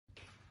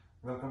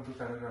Welcome to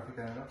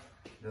Canada.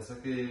 जैसा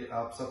कि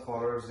आप सब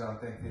फॉलोअर्स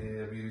जानते हैं कि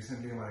अभी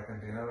रिसेंटली हमारा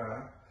कंटेनर आया,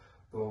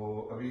 तो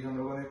अभी हम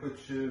लोगों ने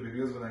कुछ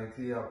वीडियोस बनाई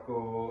थी आपको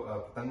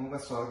पतंगों का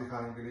स्टॉक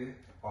दिखाने के लिए,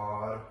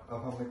 और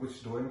अब हमने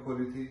कुछ डोरें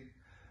खोली थी,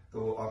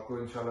 तो आपको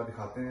इंशाल्लाह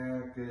दिखाते हैं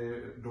कि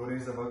डोरें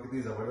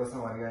कितनी जबरदस्त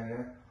हमारी आई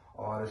हैं,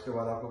 और इसके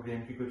बाद आपको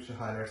गेम की कुछ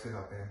हाईलाइट्स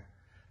दिखाते हैं।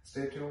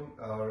 स्टे ट्यून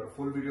और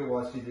फुल वीडियो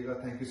वॉच कीजिएगा।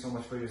 Thank you so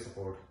much for your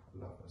support.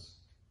 अल्लाह हाफ़िज़।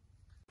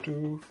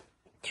 2,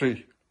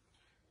 3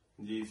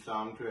 जी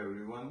सलाम टू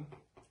एवरीवन।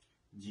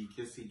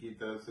 जीकेसी की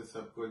तरफ से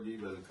सबको जी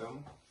वेलकम।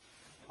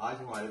 आज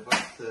हमारे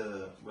पास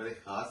बड़े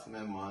खास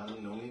मेहमान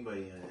नोनी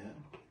भाई आए हैं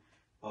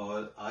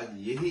और आज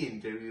यही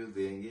इंटरव्यू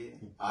देंगे।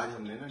 आज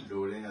हमने ना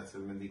डोरें असल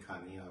में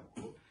दिखानी है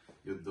आपको,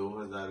 जो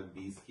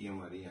 2020 की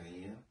हमारी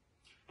आई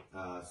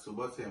हैं।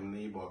 सुबह से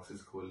हमने ये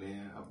बॉक्सेस खोले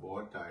हैं, अब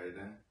बहुत टायर्ड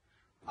हैं।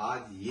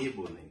 आज ये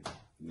बोलेंगे।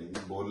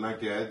 नहीं, बोलना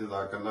क्या है।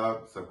 जज़ाकल्लाह,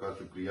 सबका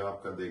शुक्रिया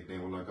आपका देखने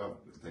वाला का,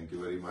 थैंक यू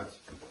वेरी मच।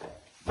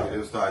 मेरे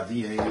उस्ताद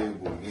जी हैं, ये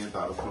बोलनी है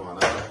तारुफ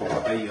करवाना, आपको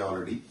पता ही है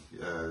ऑलरेडी।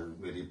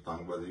 मेरी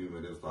पतंग बाजी भी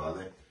मेरे उस्ताद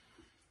हैं,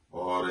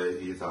 और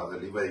ये साथ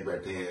अली भाई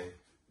बैठे हैं,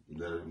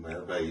 इधर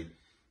मेहर भाई,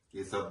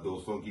 ये सब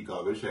दोस्तों की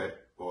काविश है।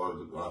 और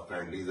आप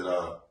काइंडली जरा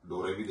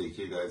डोरे भी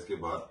देखिएगा इसके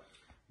बाद,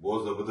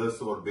 बहुत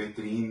जबरदस्त और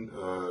बेहतरीन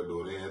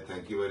डोरे हैं।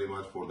 Thank you very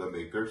much for the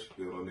makers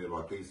कि उन्होंने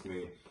वाकई इसमें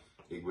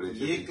एक बड़े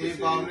ये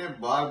क्लिप आपने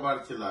बार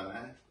बार चलाना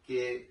है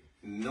कि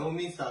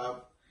नोमी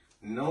साहब,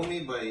 नोमी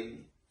भाई,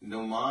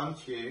 नुमान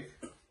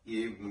शेख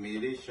ये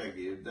मेरे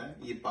शागिर्द हैं।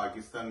 ये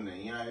पाकिस्तान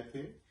नहीं आए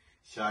थे,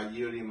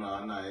 शादी और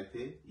इमरान आए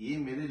थे, ये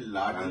मेरे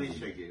लाडले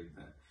शागिर्द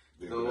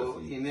हैं। तो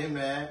इन्हें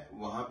मैं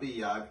वहां पे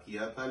याद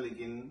किया था,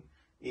 लेकिन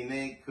इन्हें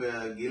एक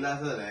गिला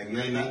सा रह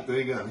गया। नहीं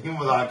कोई गल नहीं,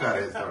 मजाक कर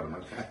रहे हैं।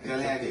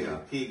 चले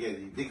ठीक है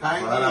जी,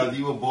 दिखाएंगे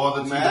जी। वो बहुत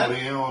अच्छी हो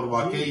रहे हैं और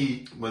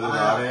वाकई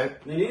मजेदार है,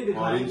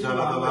 और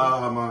इंशाल्लाह ताला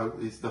हम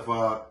इस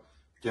दफा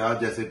क्या,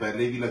 जैसे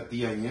पहले भी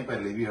लगती आई हैं,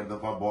 पहले भी हर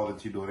दफा बहुत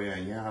अच्छी डोरें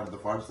आई हैं। हर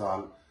दफा हर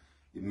साल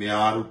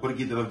म्यार ऊपर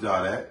की तरफ जा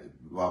रहा है,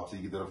 वापसी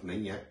की तरफ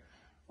नहीं है।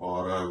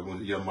 और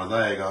मुझे यह मजा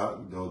आएगा,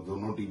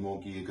 दोनों टीमों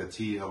की एक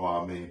अच्छी हवा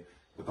में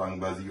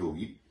पतंगबाजी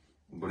होगी,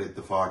 बड़े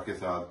इत्तेफाक के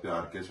साथ,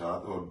 प्यार के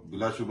साथ। और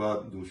बिलाशुबा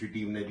दूसरी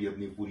टीम ने भी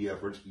अपनी पूरी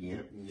एफर्ट्स की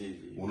हैं।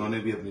 उन्होंने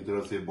भी अपनी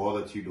तरफ से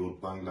बहुत अच्छी डोर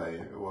पतंग लाए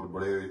हैं, और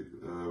बड़े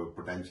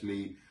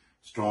पोटेंशियली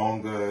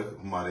स्ट्रॉन्ग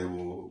हमारे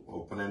वो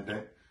ओपोनेंट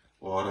हैं,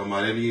 और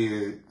हमारे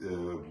लिए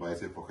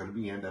बायसे फख्र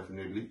भी हैं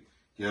डेफिनेटली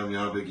कि हम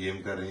यहाँ पे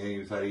गेम कर रहे हैं।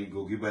 ये सारी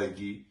गोगी भाई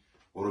की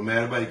और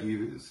उमैर भाई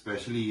की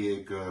स्पेशली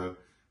एक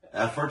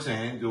एफर्ट्स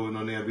हैं जो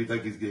उन्होंने अभी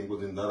तक इस गेम को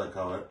जिंदा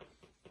रखा हुआ है।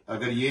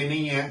 अगर ये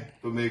नहीं है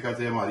तो मेरे ख्याल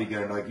से हमारी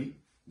कनाडा की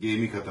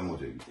गेम ही खत्म हो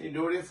जाएगी।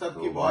 डोरे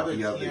साहब की बहुत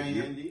अच्छी आई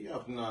हैं जी,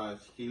 अपना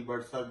शकील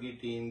भट्ट साहब की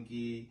टीम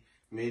की,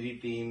 मेरी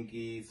टीम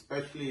की,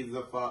 स्पेशली इस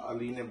दफा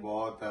अली ने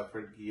बहुत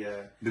एफर्ट किया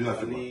है।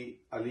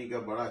 अली का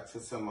बड़ा अच्छा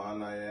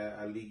सामान आया है,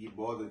 अली की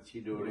बहुत अच्छी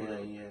डोरें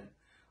आई हैं।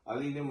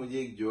 अली ने मुझे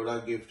एक जोड़ा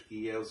गिफ्ट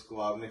किया है,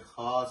 उसको आपने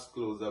खास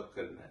क्लोजअप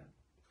करना है,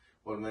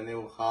 और मैंने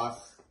वो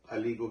खास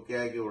अली को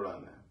कह के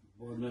उड़ाना है।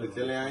 तो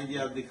चले आए जी,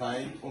 आप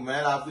दिखाएं।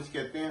 उमैर आप कुछ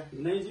कहते हैं?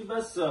 नहीं जी,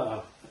 बस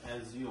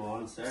as you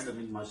all said, I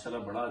mean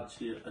माशाल्लाह बड़ा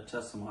अच्छा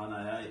सामान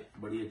आया है।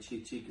 बड़ी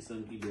अच्छी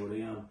किस्म की डोरें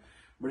हैं,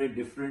 बड़े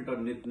डिफरेंट और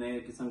नित नए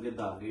किस्म के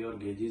धागे और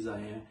गेजेस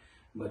आए हैं।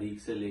 बारीक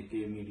से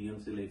लेके मीडियम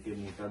से लेके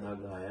मोटा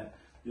धागा आया है,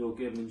 जो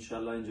कि हम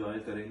इंशाल्लाह एंजॉय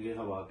करेंगे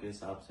हवा के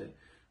हिसाब से।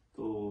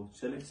 तो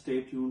चले,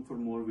 stay tune for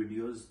more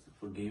videos,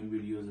 for game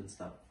videos and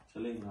stuff.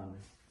 चले इमरान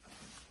में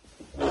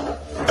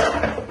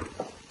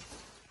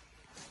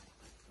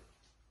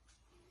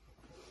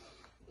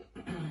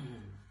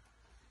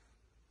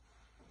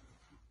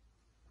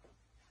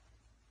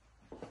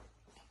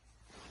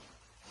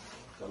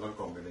कलर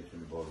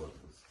कॉम्बिनेशन बहुत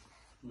जबरदस्त,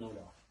 नो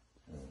डाउट।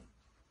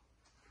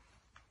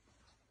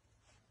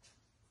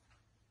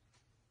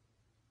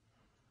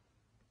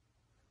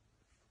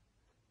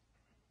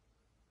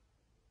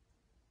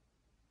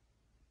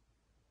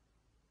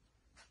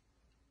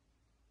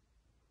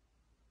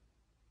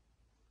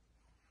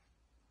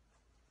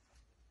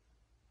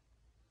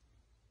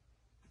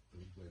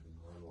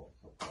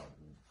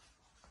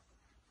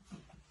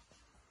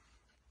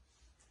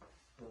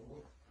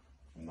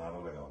 नारा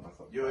लगाओ ना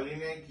सब। जो अली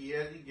ने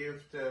किया जी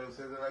गिफ्ट,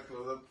 उसे जरा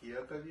क्लोजअप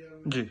किया था जी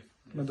हमने। जी,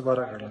 मैं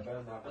दोबारा कर लूँ।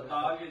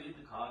 बता के जी,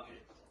 दिखा के।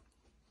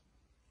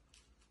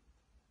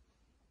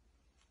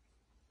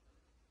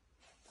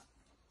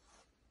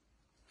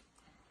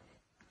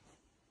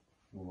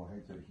 वो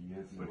वहीं चरखी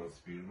है, बड़ी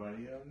स्पीड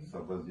मारी है आपने।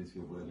 सब्ज जिसके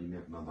ऊपर अली ने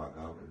अपना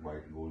धागा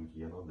व्हाइट गोल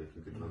किया ना,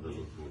 देखिए कितना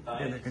जबरदस्त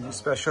गोल। ये देखें जी,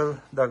 स्पेशल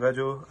धागा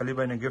जो अली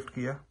भाई ने गिफ्ट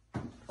किया।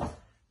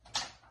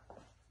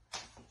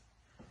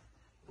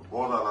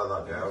 बहुत आला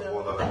धागा है,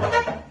 बहुत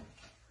आला।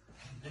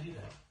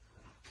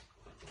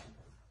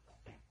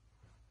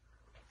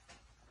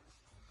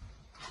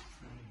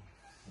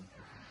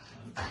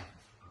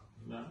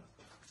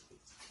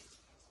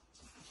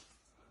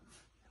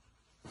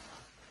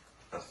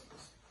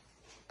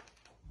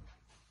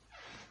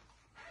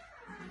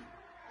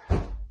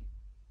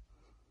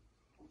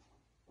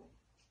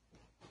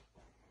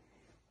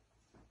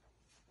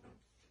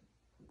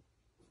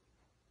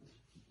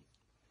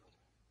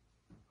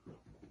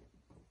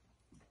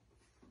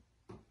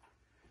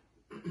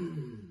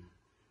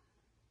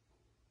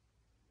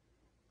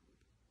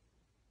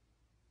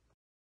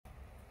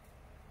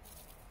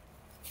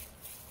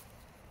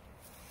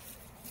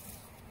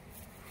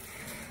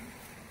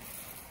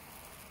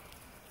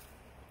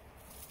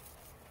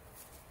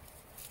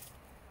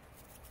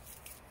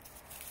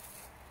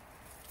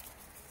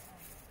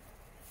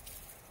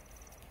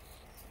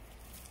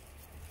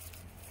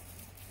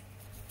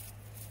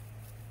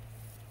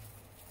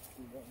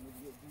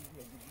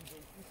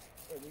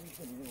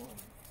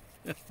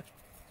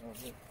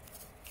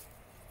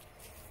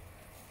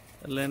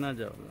 लेना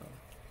जाओ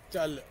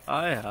चल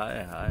हाय हाय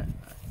हाय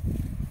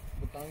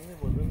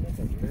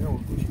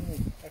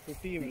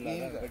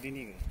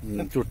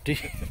टूटी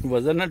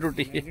वजन ना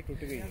टूटी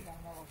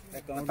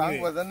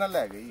पतंग वजन ना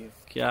ले गई है।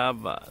 क्या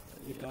बात,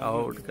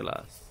 आउट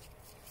क्लास।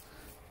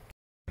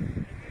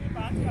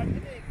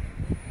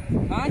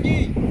 हाँ जी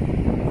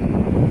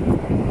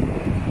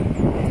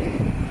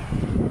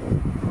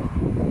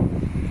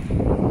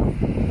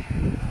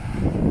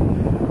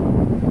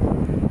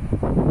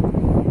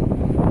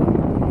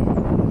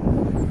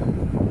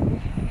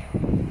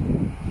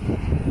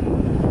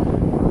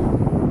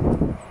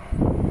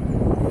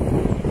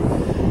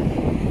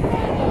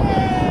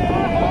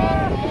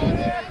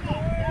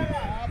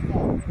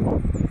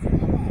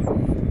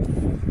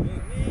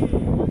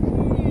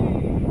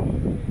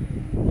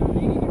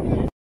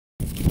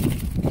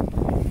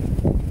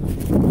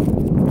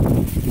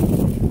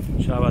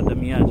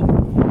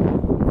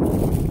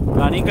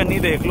रानी कन्नी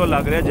देख लो,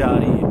 लग रहा जा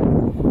रही है।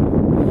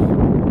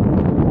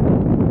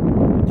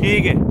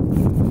 ठीक है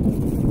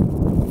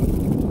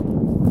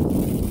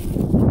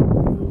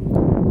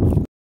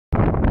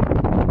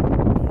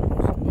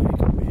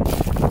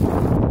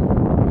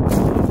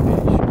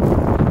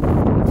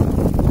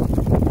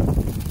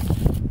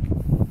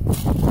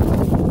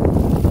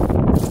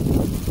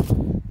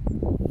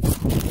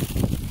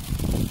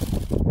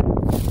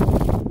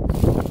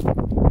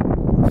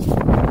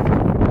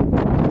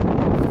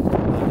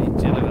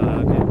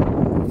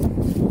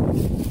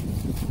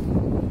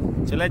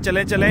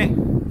चले चले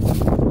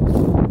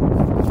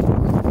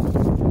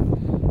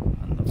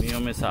नमियों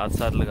में साथ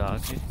साथ लगा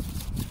के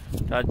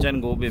टच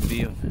एंड गो बेबी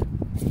हो।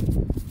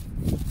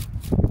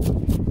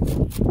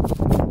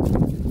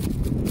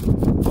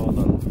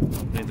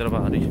 अपनी तरफ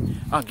आ रही है,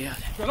 आगे आ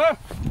जाए।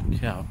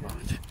 क्या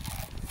बात है,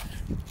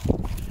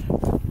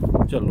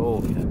 चलो हो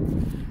गया।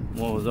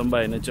 मौजम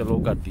भाई ने चलो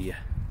कर दिया,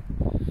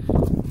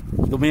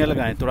 दुमिया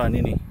लगाए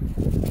तुरानी नहीं,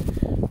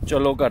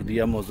 चलो कर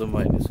दिया मौजम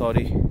भाई ने।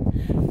 सॉरी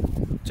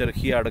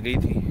चरखी अड़ गई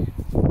थी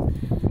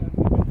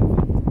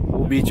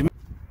वो बीच में।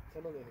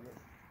 चलो देख लो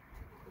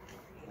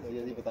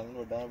यदि पतंग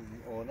नोडा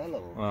ओ ना लो।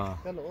 हां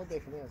चलो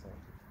देखने हैं सर।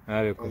 हां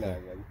देखो ले आ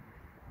गया जी।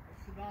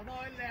 दादा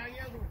ऑयल ले आ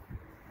गया तू।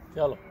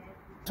 चलो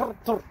थुर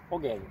थुर हो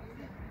गया जी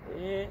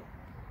ये।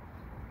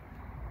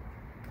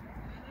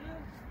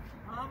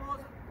 हां बॉस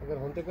अगर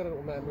हुण तक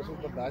मैं महसूस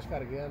बर्दाश्त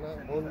कर गया ना,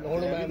 हुण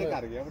मैं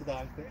कर गया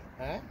बर्दाश्त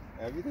है।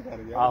 ए भी तो कर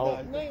गया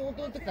बर्दाश्त। नहीं वो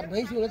तो करना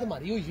ही सी, उन्हें तो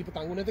मारी हुई सी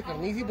पतंग, उन्हें तो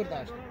करनी सी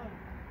बर्दाश्त।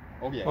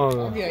 हो गया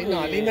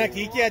नाल ही मैं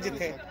की किया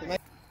जिथे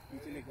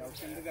नीचे लेके आओ,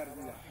 अंदर कर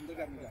दूंगा, अंदर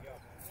कर दूंगा,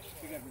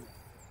 ठीक है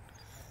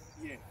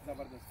ये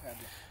जबरदस्त है।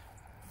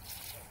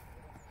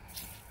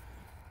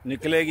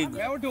 निकलेगी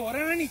मैं वो डोर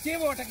है ना नीचे,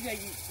 वो अटक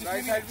जाएगी।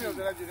 राइट साइड पे हो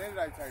जरा जिधर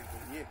राइट साइड पे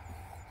ये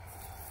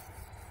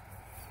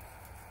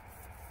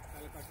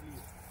कट लियो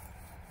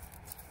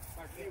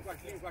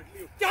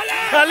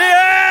चले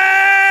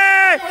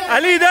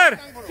अली इधर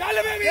चल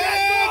बेबी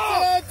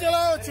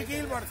चलो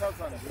शकील बड़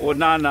साहब। ओ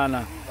ना ना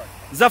ना,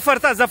 जफर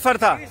था जफर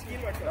था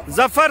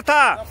जफर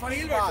था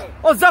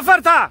ओ जफर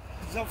था।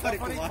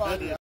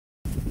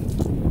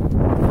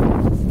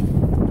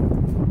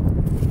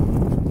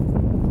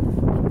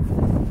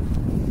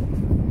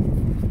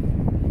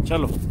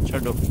 चलो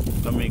छो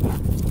कमी को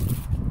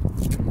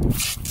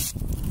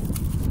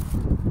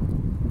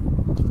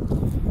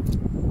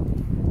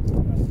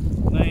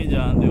नहीं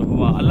जान दो,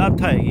 हुआ अल्लाह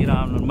था है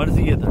राम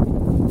मर्जी है था।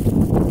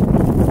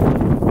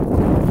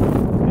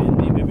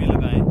 मेहंदी पे भी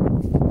लगाएं।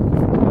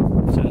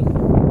 चल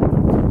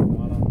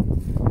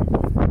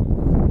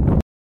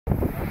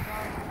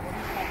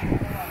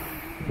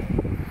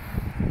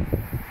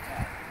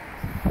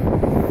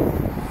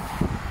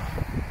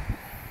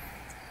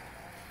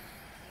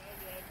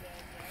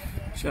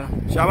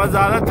शाबाश,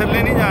 ज्यादा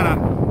थल्ले नहीं जाना।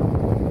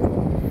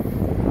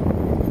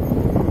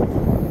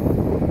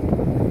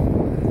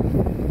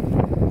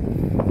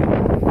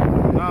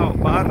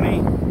 बाहर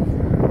नहीं।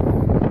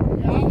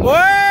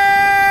 ओए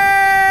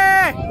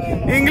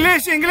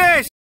इंग्लिश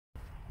इंग्लिश।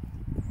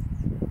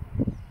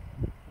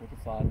 वो तो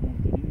फार्क में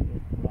तो नहीं,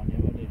 पुराने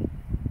वाले।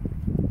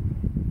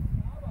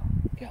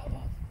 क्या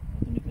बात, वो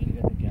तो निकल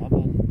गए थे। क्या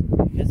बात,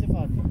 कैसे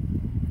फार्क में?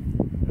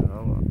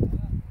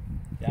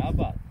 क्या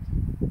बात,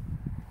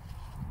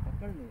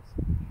 पकड़ लो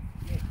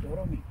ये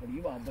डोरों में बड़ी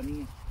बात बनी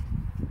है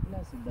ना,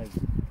 सीधा ही।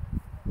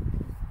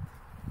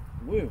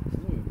 वो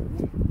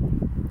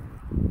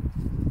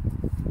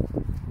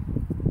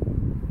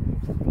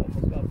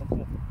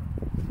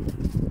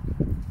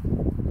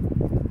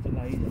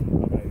चलाई जाएगी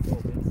राइट हो,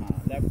 हाँ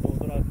लेफ्ट हो,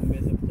 थोड़ा खंबे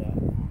से बचा।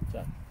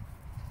 चल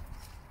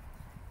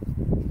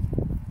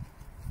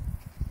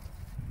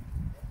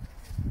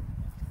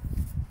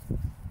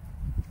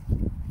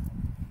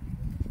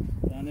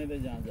जाने दे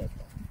जहाँ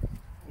जाता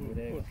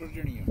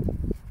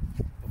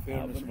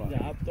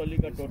आप तोली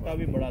का टोटा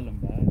भी बड़ा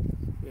लंबा है।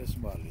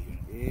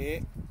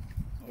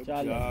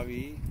 चल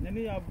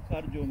नहीं आप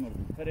कर जो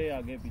मर्जी खरे,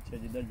 आगे पीछे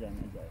जिधर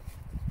जाना जाए।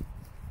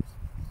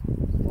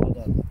 बहुत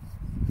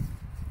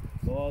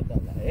बहुत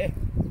आला है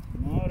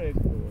और एक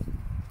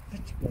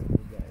टच कर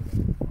जाएगा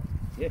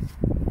ये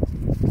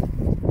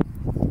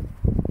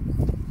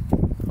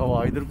हवा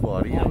इधर को आ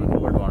रही है,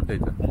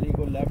 एडवांटेज है। अली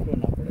को लेफ्ट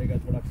होना पड़ेगा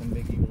थोड़ा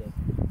खंबे की वजह से।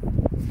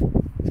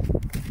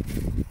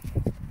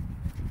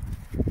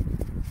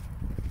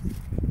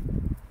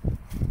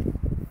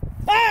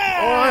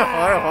 हाय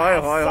हाय हाय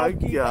हाय हाय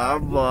क्या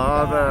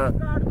बात है।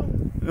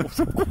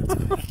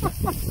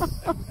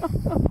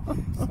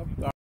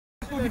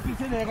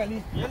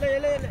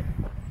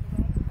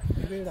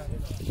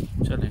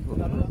 चले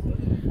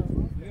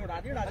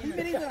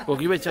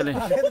होगी भाई, चले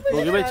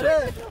होगी भाई, चले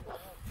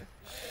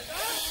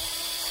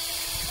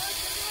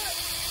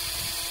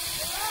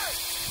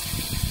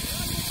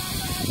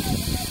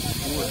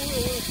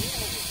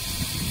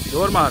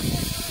जोर मार।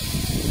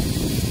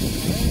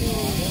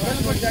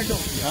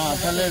 हाँ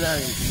चले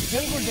जाएंगे,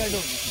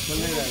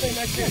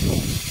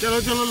 चलो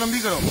चलो लंबी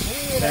करो।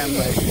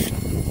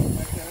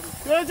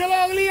 चलो चलो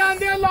अगली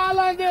आंदे हो, लाल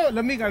आंदे हो,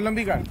 लंबी कर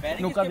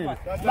नुक्का दे।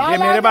 ये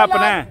मेरे पास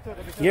अपना है,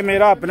 ये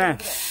मेरा अपना है।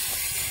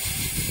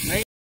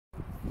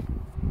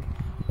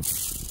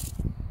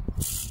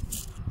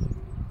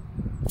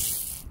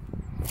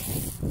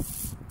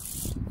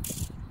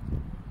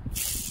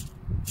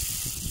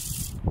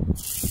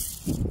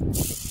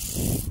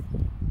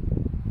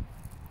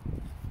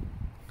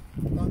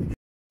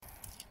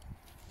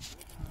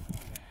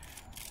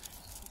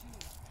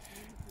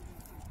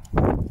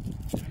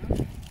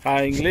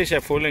 हाँ इंग्लिश है,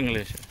 फुल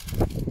इंग्लिश है।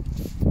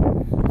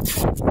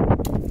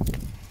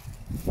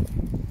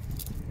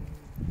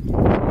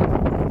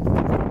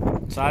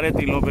 सारे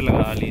तिलों पे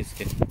लगा ली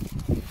इसके।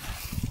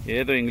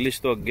 ये तो इंग्लिश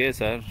तो अगे है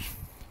सर।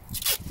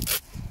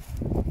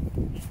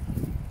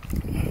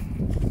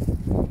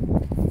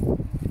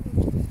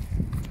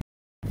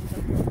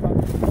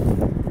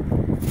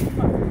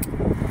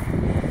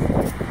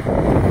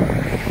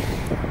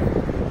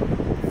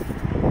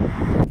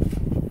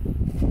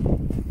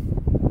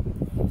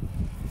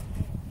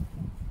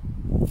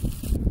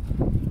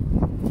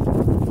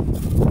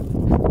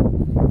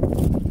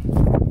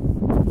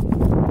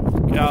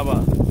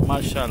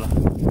 माशाल्लाह,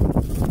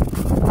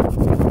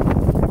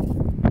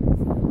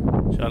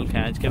 चल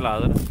खींच के ला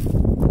दे।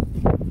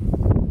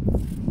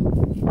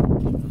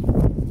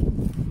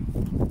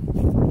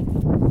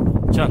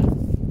 चल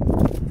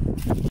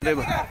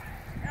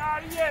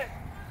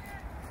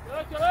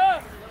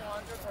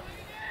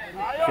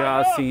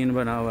क्या सीन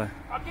बना हुआ है।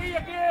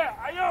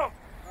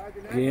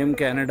 गेम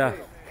कनाडा,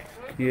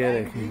 ये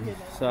देखिए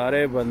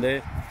सारे बंदे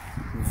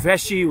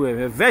वैशी हुए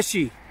हैं,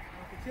 वैशी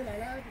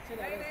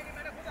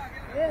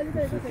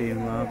टीम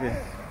वहाँ पे।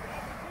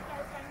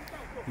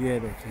 ये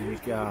देखिए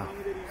क्या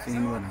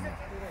सीन बना है,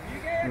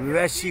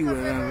 वैशी हुए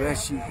हैं,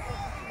 वैशी।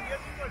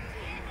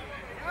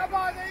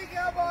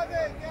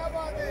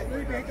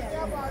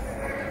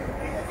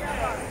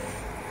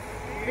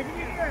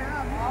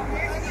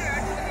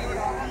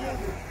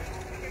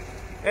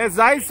 ए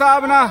जाहिद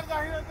साहब ना,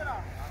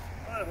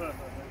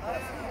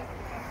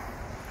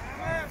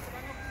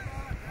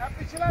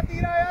 पिछला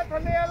तीर आया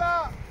थल्ले वाला,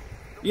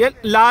 ये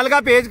लाल का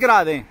पेज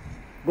करा दें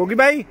गोगी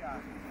भाई।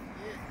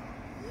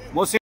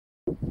 मोसे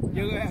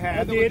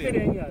है तो दे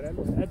रहे यार,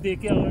 दे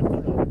के आओ है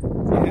तो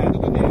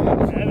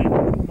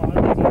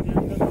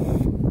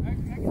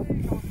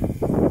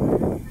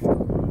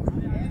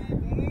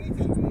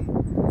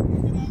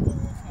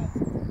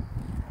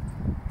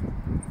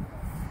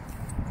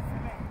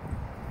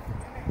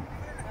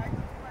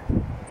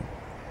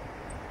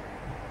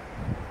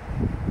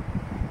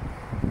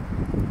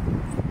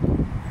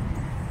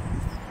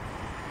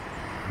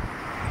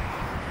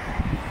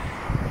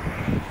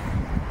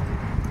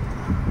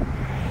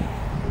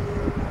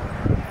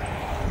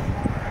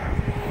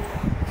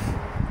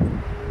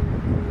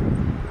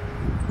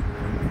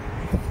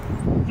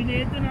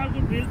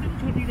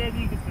छोटी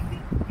रहेगी।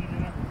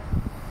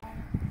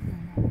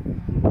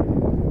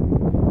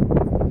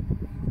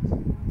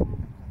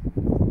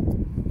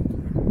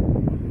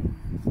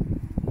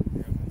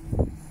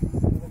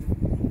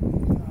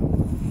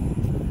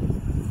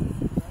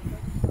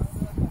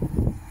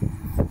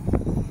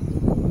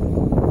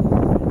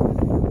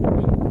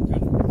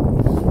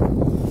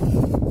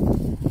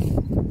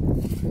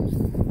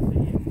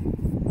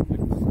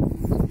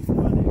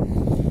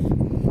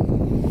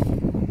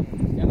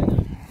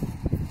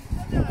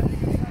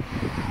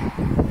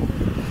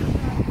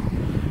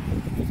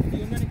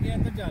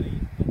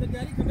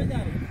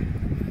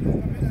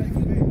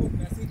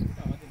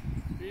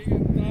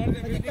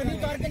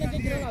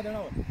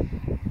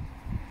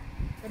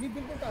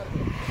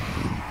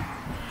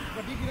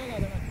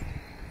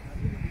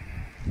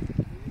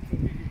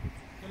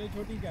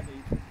 छोटी क्या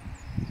चाहिए?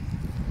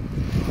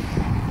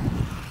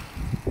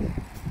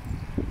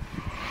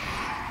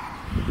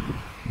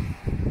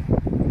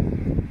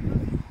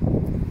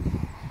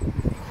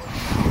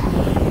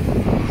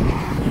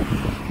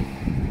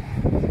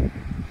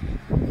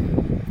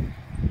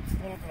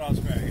 फुल क्रॉस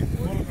पे आएगी,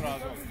 फुल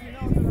क्रॉस हो गई।